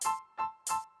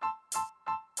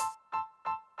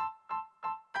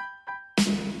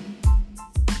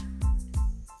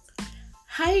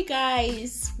Hi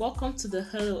guys, welcome to the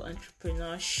Hello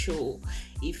Entrepreneur Show.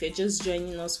 If you're just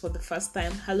joining us for the first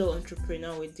time, Hello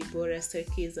Entrepreneur with Deborah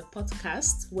Seki is a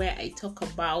podcast where I talk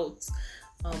about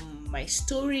my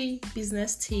story,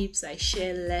 business tips. I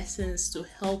share lessons to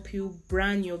help you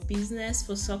brand your business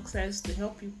for success, to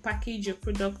help you package your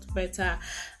product better,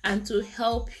 and to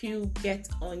help you get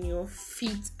on your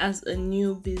feet as a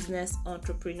new business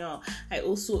entrepreneur. I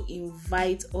also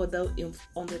invite other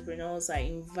entrepreneurs, I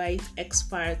invite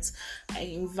experts, I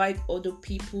invite other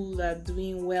people that are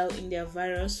doing well in their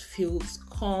various fields.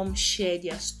 Come share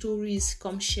their stories,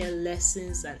 come share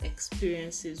lessons and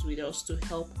experiences with us to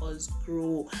help us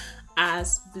grow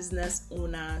as business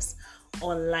owners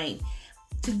online.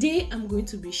 Today, I'm going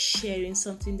to be sharing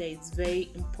something that is very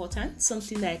important,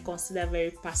 something that I consider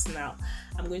very personal.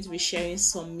 I'm going to be sharing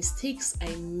some mistakes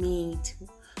I made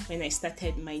when I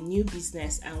started my new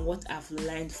business and what I've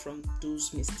learned from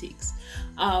those mistakes.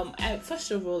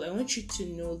 First of all, I want you to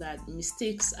know that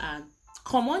mistakes are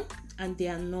common and they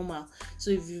are normal.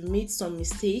 So if you've made some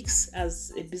mistakes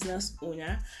as a business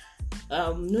owner,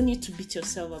 no need to beat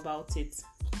yourself about it.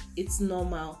 It's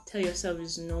normal. Tell yourself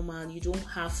it's normal. You don't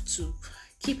have to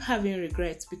keep having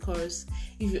regrets, because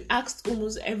if you asked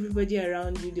almost everybody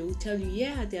around you, they will tell you,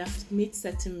 yeah, they have made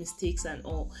certain mistakes and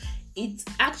all. It's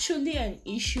actually an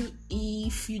issue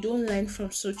if you don't learn from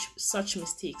such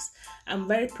mistakes. I'm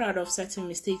very proud of certain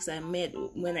mistakes I made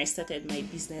when I started my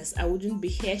business. I wouldn't be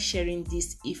here sharing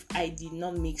this if I did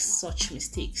not make such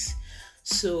mistakes.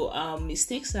 So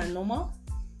mistakes are normal.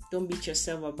 Don't beat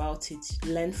yourself about it.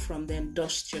 Learn from them,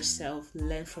 dust yourself,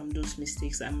 learn from those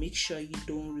mistakes, and make sure you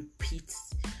don't repeat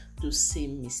those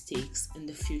same mistakes in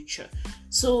the future.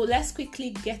 So let's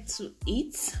quickly get to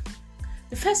it.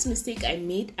 The first mistake I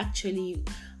made actually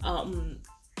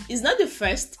is not the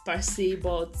first per se,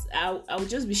 but I'll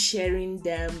just be sharing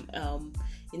them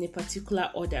in a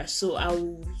particular order. So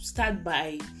I'll start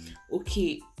by,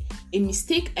 a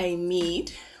mistake I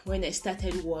made when I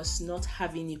started was not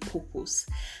having a purpose.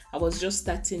 I was just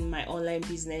starting my online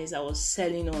business. I was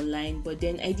selling online, but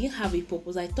then I didn't have a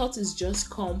purpose. I thought it's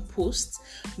just come, post,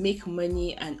 make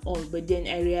money and all. But then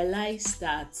I realized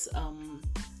that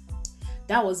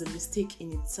that was a mistake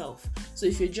in itself. So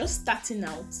if you're just starting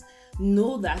out,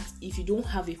 know that if you don't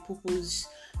have a purpose,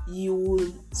 you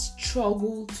will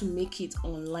struggle to make it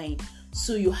online.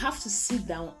 So you have to sit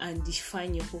down and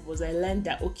define your purpose. I learned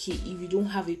that, if you don't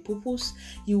have a purpose,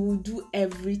 you will do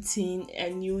everything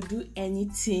and you will do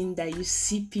anything that you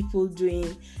see people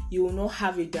doing. You will not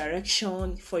have a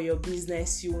direction for your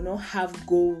business. You will not have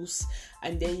goals,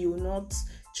 and then you will not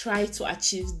try to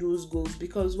achieve those goals,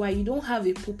 because why? You don't have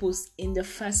a purpose in the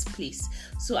first place.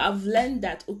 So I've learned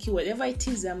that whatever it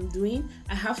is I'm doing,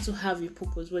 I have to have a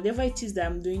purpose. Whatever it is that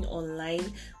I'm doing online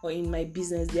or in my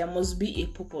business, there must be a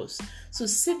purpose. So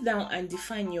sit down and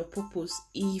define your purpose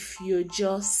if you're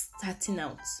just starting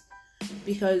out,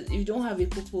 because if you don't have a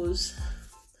purpose,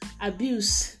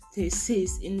 abuse, they say,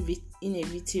 is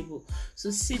inevitable. So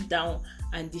sit down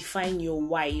and define your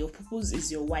why. Your purpose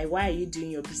is your why. Why are you doing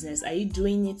your business? Are you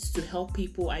doing it to help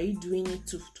people? Are you doing it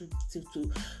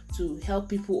to help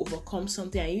people overcome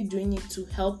something? Are you doing it to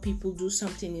help people do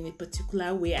something in a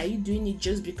particular way? Are you doing it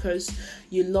just because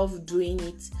you love doing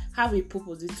it? Have a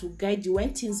purpose. It will guide you.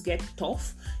 When things get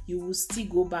tough, you will still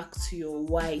go back to your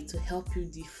why to help you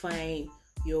define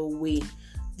your way.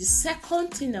 The second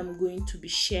thing I'm going to be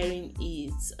sharing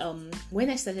is when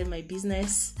I started my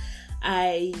business,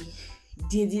 I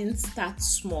didn't start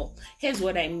small. Here's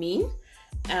what I mean.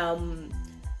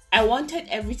 I wanted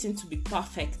everything to be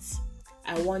perfect.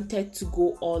 I wanted to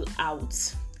go all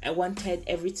out. I wanted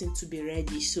everything to be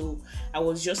ready. So I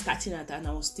was just starting at that, and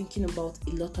I was thinking about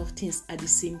a lot of things at the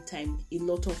same time. A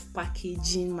lot of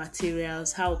packaging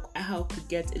materials, how I could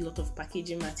get a lot of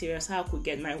packaging materials, how I could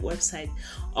get my website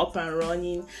up and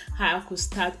running, how I could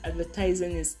start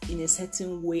advertising in a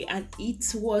certain way. And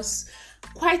it was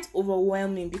quite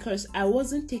overwhelming because I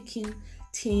wasn't taking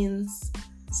things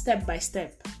step by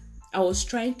step. I was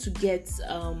trying to get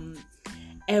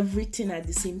everything at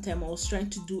the same time. I was trying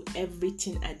to do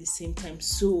everything at the same time.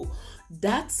 So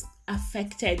that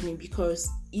affected me because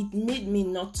it made me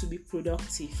not to be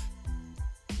productive.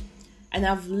 And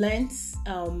I've learned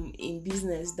in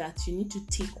business that you need to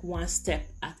take one step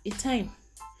at a time.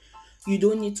 You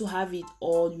don't need to have it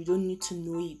all. You don't need to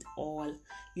know it all.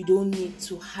 You don't need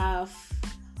to have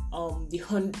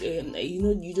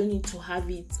you don't need to have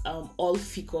it all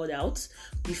figured out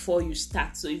before you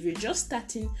start. So if you're just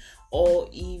starting, or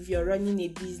if you're running a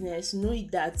business, know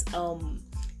that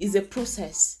it's a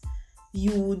process.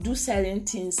 You will do certain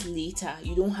things later.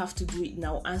 You don't have to do it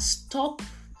now, and stop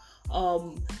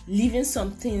leaving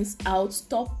some things out.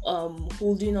 Stop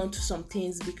holding on to some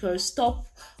things, because stop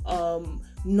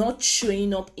not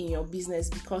showing up in your business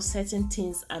because certain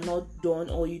things are not done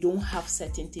or you don't have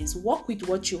certain things. Work with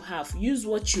what you have. Use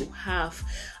what you have.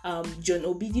 John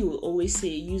Obidi will always say,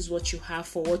 use what you have,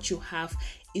 for what you have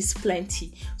is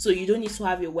plenty. So you don't need to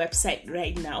have a website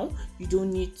right now. You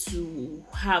don't need to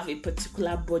have a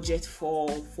particular budget for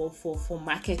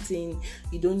marketing.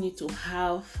 You don't need to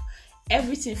have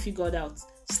everything figured out.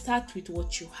 Start with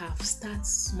what you have. Start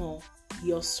small.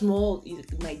 Your small,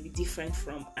 it might be different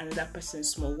from another person's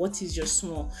small. What is your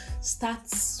small? Start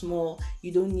small.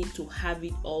 You don't need to have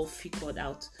it all figured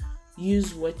out.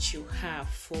 Use what you have,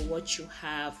 for what you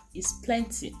have is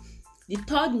plenty. The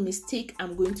third mistake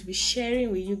I'm going to be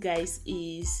sharing with you guys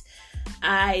is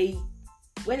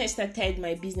when I started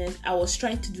my business, I was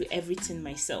trying to do everything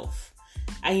myself.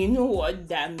 And you know what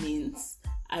that means?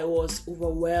 I was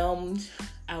overwhelmed.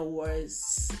 I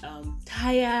was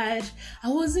tired. I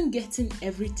wasn't getting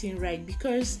everything right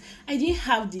because I didn't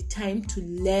have the time to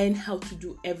learn how to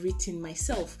do everything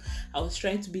myself. I was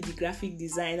trying to be the graphic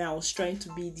designer. I was trying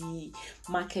to be the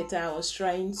marketer. I was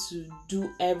trying to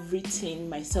do everything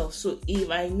myself. So if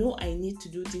I know I need to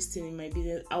do this thing in my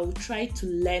business, I will try to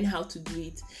learn how to do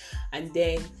it and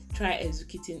then try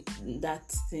executing that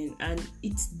thing. And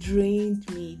it drained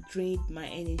my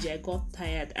energy. I got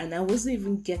tired and I wasn't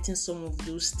even getting some of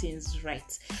those things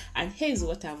right. And here's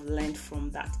what I've learned from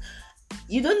that.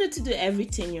 You don't need to do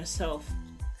everything yourself.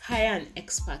 Hire an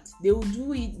expert. They will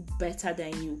do it better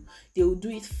than you. They will do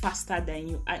it faster than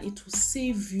you, and it will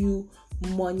save you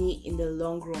money in the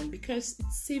long run because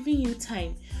it's saving you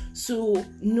time. So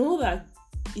know that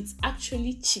it's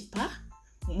actually cheaper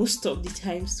most of the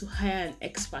times to hire an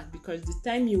expert, because the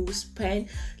time you will spend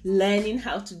learning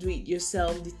how to do it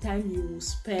yourself, the time you will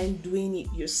spend doing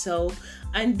it yourself,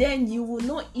 and then you will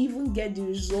not even get the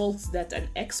results that an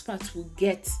expert will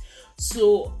get.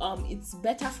 So it's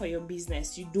better for your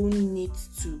business. You don't need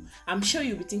to. I'm sure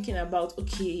you'll be thinking about,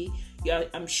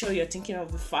 I'm sure you're thinking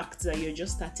of the fact that you're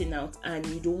just starting out and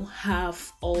you don't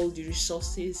have all the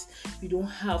resources, you don't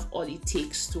have all it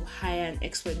takes to hire an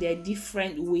expert. There are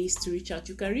different ways to reach out.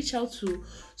 You can reach out to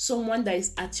someone that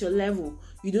is at your level.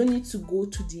 You don't need to go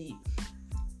to the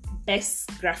best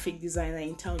graphic designer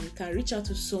in town. You can reach out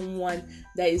to someone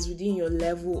that is within your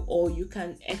level, or you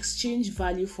can exchange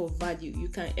value for value. You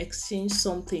can exchange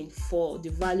something for the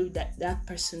value that that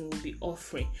person will be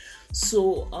offering.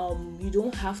 So you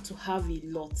don't have to have a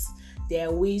lot. There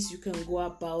are ways you can go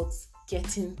about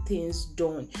getting things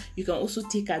done. You can also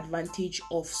take advantage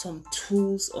of some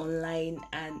tools online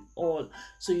and all.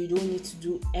 So you don't need to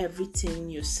do everything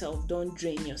yourself. Don't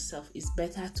drain yourself. It's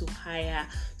better to hire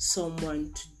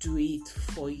someone to do it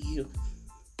for you.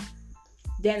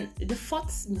 Then the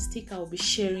fourth mistake I'll be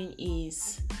sharing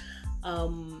is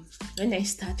when I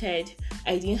started,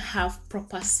 I didn't have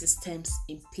proper systems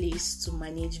in place to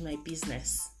manage my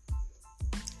business.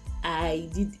 I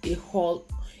did a whole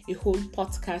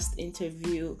podcast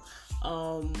interview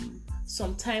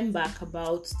some time back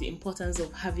about the importance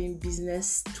of having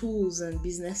business tools and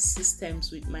business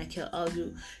systems with Michael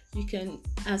Aldo. You can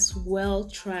as well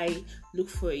look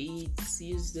for it,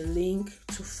 use the link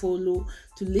to follow,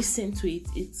 to listen to it.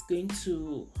 It's going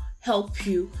to help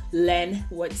you learn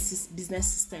what business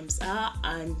systems are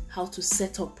and how to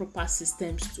set up proper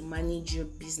systems to manage your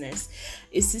business.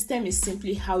 A system is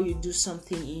simply how you do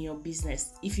something in your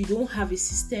business. If you don't have a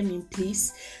system in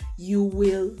place, you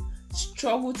will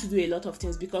struggle to do a lot of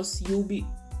things because you'll be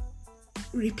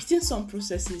repeating some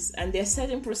processes, and there are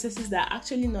certain processes that are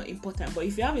actually not important. But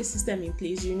if you have a system in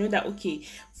place, you know that, okay,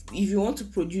 if you want to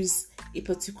produce a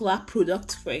particular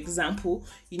product, for example,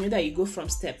 you know that you go from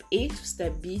step A to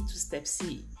step B to step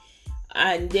C.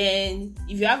 And then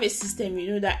if you have a system,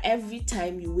 you know that every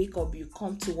time you wake up, you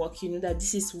come to work, you know that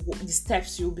this is the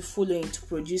steps you'll be following to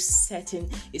produce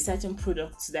a certain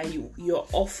product that you're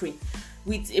offering.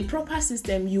 With a proper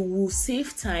system, you will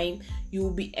save time, you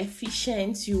will be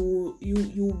efficient, you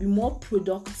will be more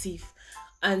productive,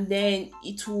 and then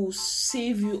it will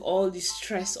save you all the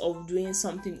stress of doing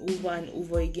something over and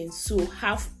over again. So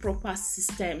have proper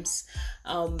systems.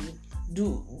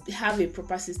 Have a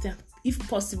proper system. If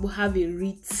possible, have a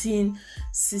written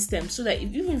system so that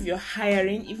even if you're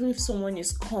hiring, even if someone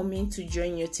is coming to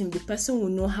join your team, the person will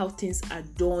know how things are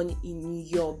done in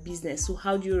your business. So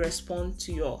how do you respond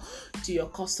to your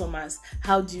customers?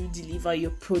 How do you deliver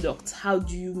your product? How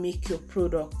do you make your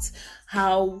product?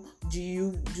 How do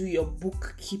you do your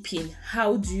bookkeeping?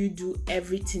 How do you do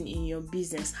everything in your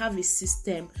business? Have a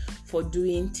system for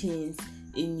doing things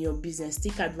in your business.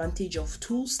 Take advantage of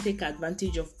tools, take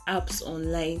advantage of apps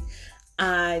online,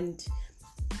 and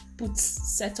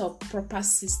set up proper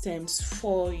systems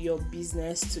for your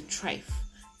business to thrive.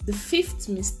 The fifth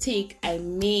mistake I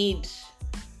made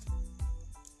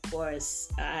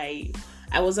was I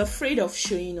was afraid of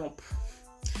showing up.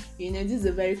 This is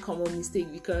a very common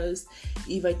mistake, because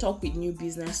if I talk with new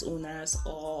business owners,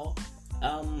 or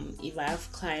if I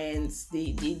have clients,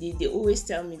 they always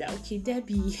tell me that, okay,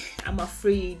 Debbie, I'm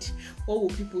afraid. What will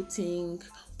people think?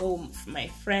 What will my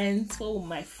friends, what will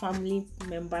my family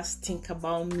members think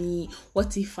about me?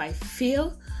 What if I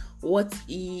fail? What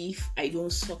if I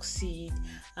don't succeed?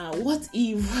 What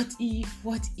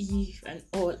if, and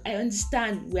all. I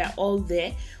understand we're all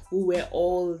there. We were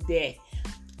all there.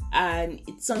 And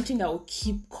it's something that will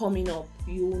keep coming up.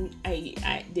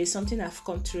 There's something I've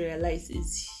come to realize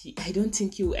is I don't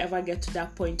think you will ever get to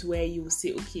that point where you will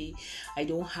say, okay, I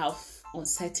don't have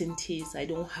uncertainties. I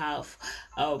don't have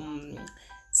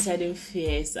certain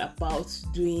fears about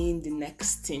doing the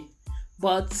next thing.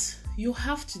 But you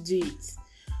have to do it.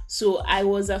 So I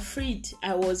was afraid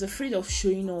of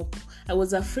showing up. I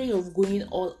was afraid of going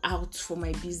all out for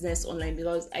my business online,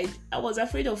 because I was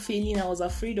afraid of failing. I was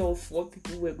afraid of what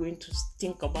people were going to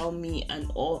think about me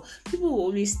and all. People will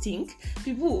always think.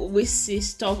 People will always say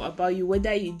stuff about you,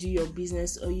 whether you do your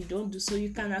business or you don't do. So you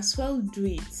can as well do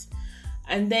it.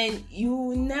 And then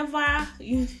you never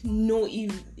know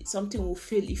if something will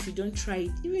fail if you don't try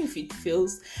it. Even if it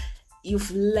fails, you've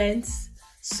learned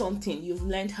something. You've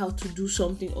learned how to do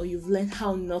something, or you've learned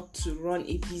how not to run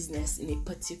a business in a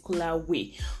particular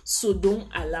way. So don't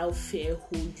allow fear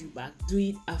hold you back. Do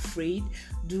it afraid.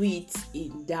 Do it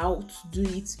in doubt. Do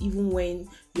it even when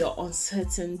you're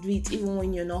uncertain. Do it even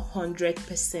when you're not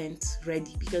 100%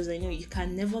 ready, because I know you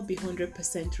can never be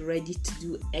 100% ready to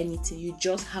do anything. You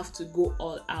just have to go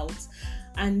all out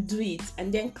and do it.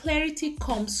 And then clarity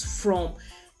comes from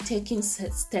taking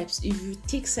steps. If you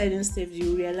take certain steps,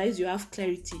 you realize you have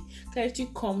clarity. Clarity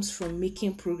comes from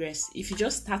making progress. If you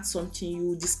just start something, you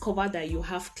will discover that you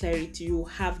have clarity, you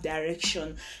have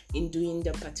direction in doing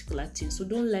the particular thing. So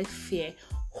don't let fear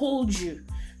hold you.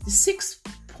 The sixth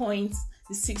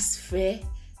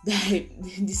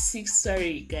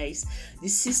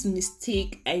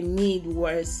mistake I made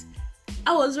was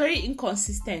I was very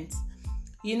inconsistent.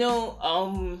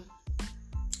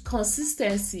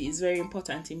 Consistency is very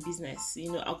important in business.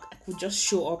 I could just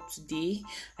show up today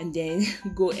and then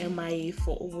go MIA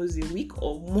for almost a week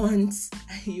or months.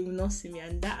 You will not see me,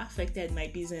 and that affected my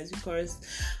business, because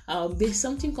there's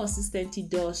something consistency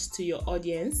does to your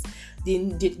audience.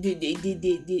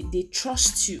 They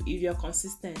trust you if you're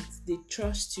consistent. They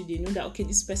trust you. They know that, okay,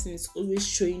 this person is always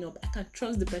showing up. I can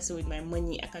trust the person with my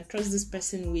money. I can trust this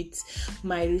person with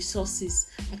my resources.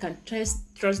 I can trust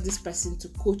this person to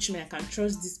coach me. I can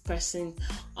trust this person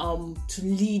to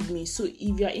lead me. So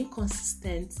if you're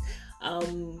inconsistent,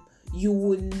 you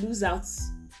will lose out.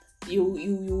 You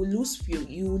will lose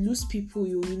people.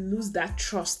 You will lose that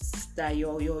trust that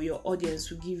your audience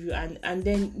will give you, and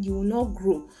then you will not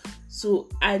grow. So,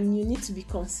 and you need to be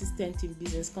consistent in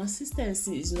business.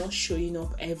 Consistency is not showing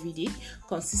up every day.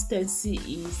 Consistency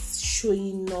is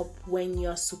showing up when you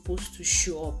are supposed to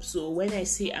show up. So when I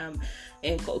say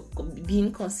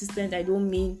being consistent, I don't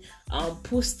mean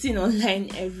posting online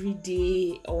every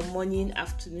day or morning,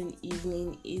 afternoon,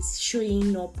 evening. Is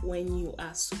showing up when you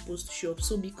are supposed to show up.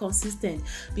 So be consistent.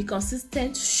 Be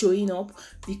consistent showing up.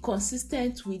 Be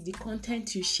consistent with the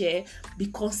content you share. Be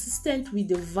consistent with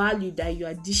the value that you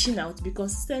are dishing out. Be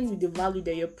consistent with the value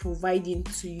that you're providing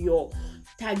to your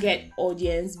target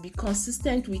audience. Be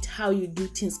consistent with how you do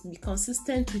things. Be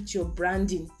consistent with your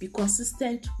branding. Be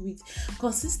consistent with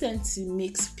consistency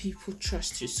makes people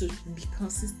trust you. So be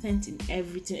consistent in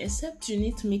everything, except you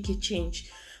need to make a change.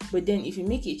 But then if you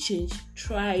make a change,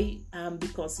 try and be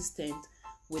consistent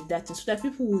with that, so that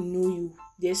people will know you.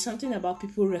 There's something about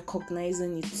people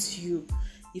recognizing it's you.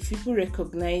 If people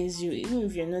recognize you, even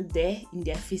if you're not there in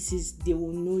their faces, they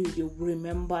will know you, they will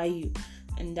remember you,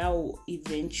 and that will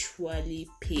eventually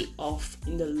pay off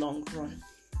in the long run.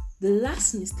 The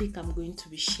last mistake I'm going to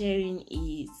be sharing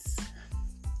is,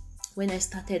 when I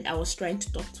started, I was trying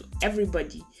to talk to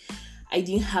everybody. I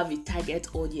didn't have a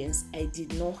target audience. I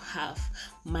did not have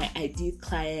my ideal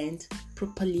client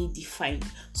properly defined.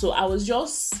 So I was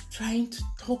just trying to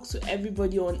talk to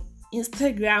everybody on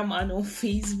Instagram and on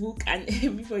Facebook and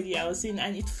everybody I was seeing,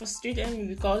 and it frustrated me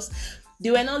because They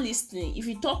were not listening. If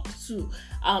you talk to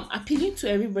appealing to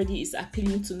everybody is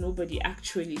appealing to nobody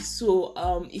actually. So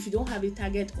if you don't have a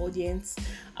target audience,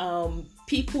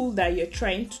 people that you're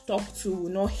trying to talk to will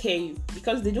not hear you,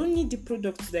 because they don't need the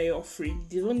product that you're offering.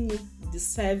 They don't need the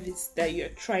service that you're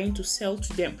trying to sell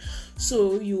to them.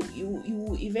 So you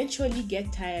will eventually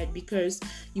get tired, because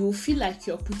you will feel like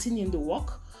you're putting in the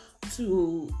work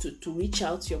to reach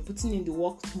out, you're putting in the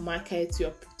work to market,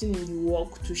 you're putting in the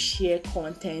work to share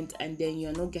content, and then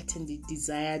you're not getting the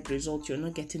desired result. You're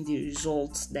not getting the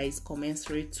result that is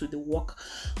commensurate to the work.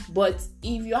 But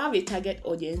if you have a target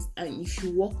audience, and if you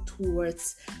work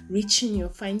towards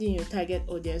finding your target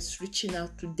audience, reaching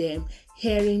out to them,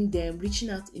 hearing them, reaching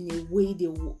out in a way they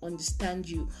will understand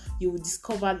you, you will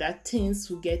discover that things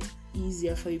will get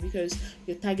easier for you, because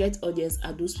your target audience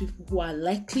are those people who are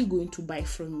likely going to buy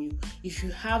from you. If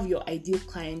you have your ideal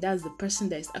client, that's the person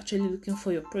that is actually looking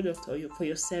for your product or for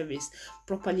your service,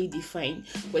 properly defined.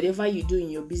 Whatever you do in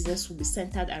your business will be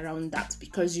centered around that,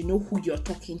 because you know who you're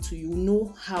talking to, you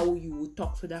know how you will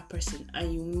talk to that person,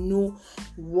 and you know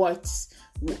what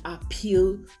will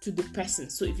appeal to the person.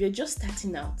 So if you're just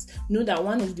starting out, know that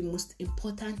one of the most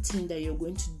important things that you're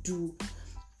going to do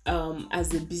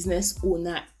as a business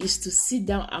owner is to sit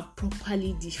down and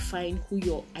properly define who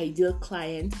your ideal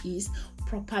client is,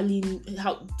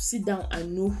 sit down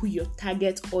and know who your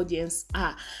target audience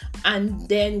are, and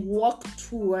then work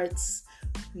towards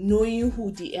knowing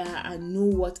who they are and know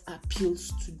what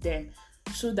appeals to them,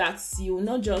 so that you will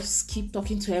not just keep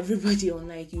talking to everybody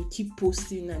online. You keep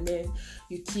posting and then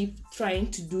you keep trying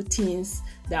to do things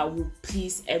that will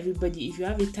please everybody. If you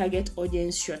have a target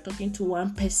audience, you're talking to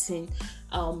one person,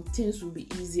 things will be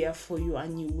easier for you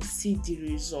and you will see the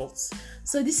results.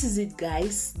 So this is it,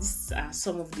 guys. These are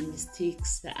some of the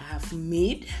mistakes that I have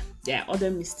made. There are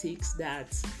other mistakes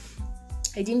that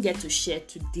I didn't get to share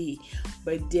today,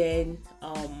 but then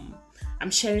I'm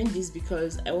sharing this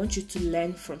because I want you to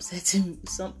learn from some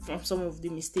of the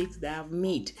mistakes that I've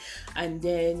made, and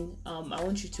then I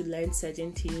want you to learn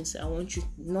certain things. I want you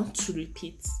not to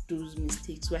repeat those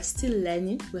mistakes. We're still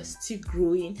learning, we're still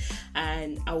growing,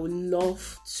 and I would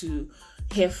love to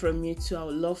hear from you too. I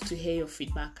would love to hear your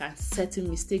feedback and certain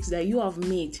mistakes that you have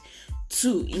made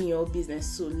too in your business.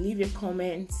 So leave your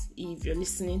comments. If you're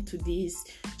listening to this,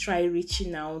 try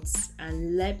reaching out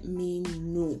and let me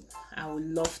know. I would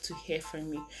love to hear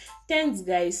from you. Thanks,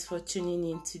 guys, for tuning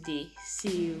in today.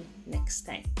 See you next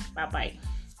time. Bye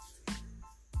bye.